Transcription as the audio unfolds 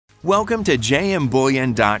Welcome to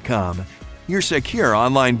jmbullion.com, your secure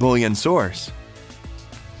online bullion source.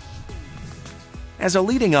 As a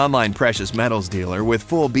leading online precious metals dealer with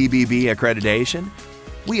full BBB accreditation,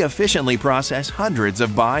 we efficiently process hundreds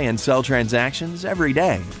of buy and sell transactions every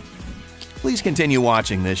day. Please continue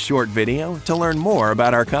watching this short video to learn more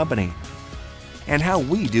about our company and how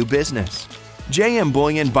we do business. JM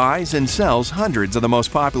Bullion buys and sells hundreds of the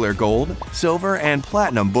most popular gold, silver, and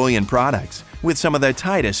platinum bullion products with some of the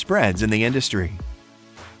tightest spreads in the industry.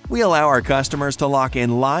 We allow our customers to lock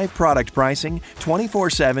in live product pricing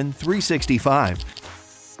 24/7, 365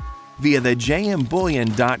 via the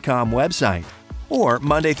jmbullion.com website or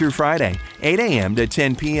Monday through Friday, 8 a.m. to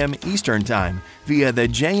 10 p.m. Eastern Time via the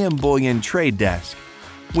JM Bullion Trade Desk.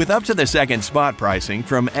 With up-to-the-second spot pricing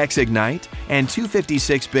from X-Ignite and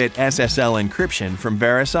 256-bit SSL encryption from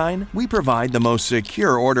VeriSign, we provide the most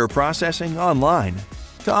secure order processing online.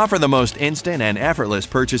 To offer the most instant and effortless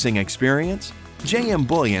purchasing experience, JM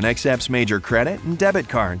Bullion accepts major credit and debit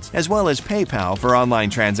cards, as well as PayPal for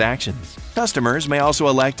online transactions. Customers may also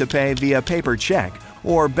elect to pay via paper check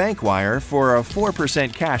or bank wire for a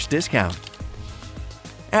 4% cash discount.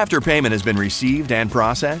 After payment has been received and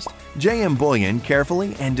processed, JM Bullion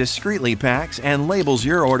carefully and discreetly packs and labels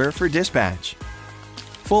your order for dispatch.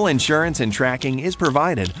 Full insurance and tracking is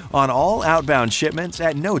provided on all outbound shipments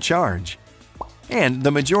at no charge. And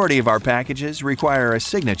the majority of our packages require a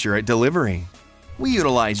signature at delivery. We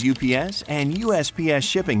utilize UPS and USPS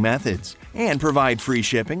shipping methods and provide free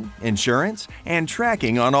shipping, insurance, and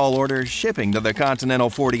tracking on all orders shipping to the continental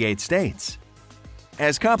 48 states.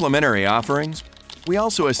 As complimentary offerings, we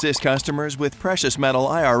also assist customers with precious metal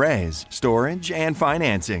IRAs, storage, and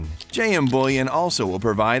financing. JM Bullion also will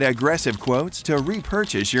provide aggressive quotes to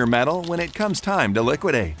repurchase your metal when it comes time to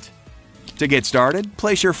liquidate. To get started,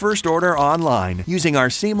 place your first order online using our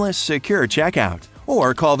seamless, secure checkout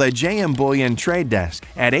or call the JM Bullion Trade Desk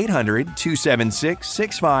at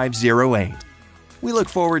 800-276-6508. We look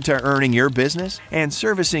forward to earning your business and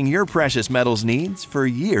servicing your precious metals needs for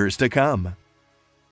years to come.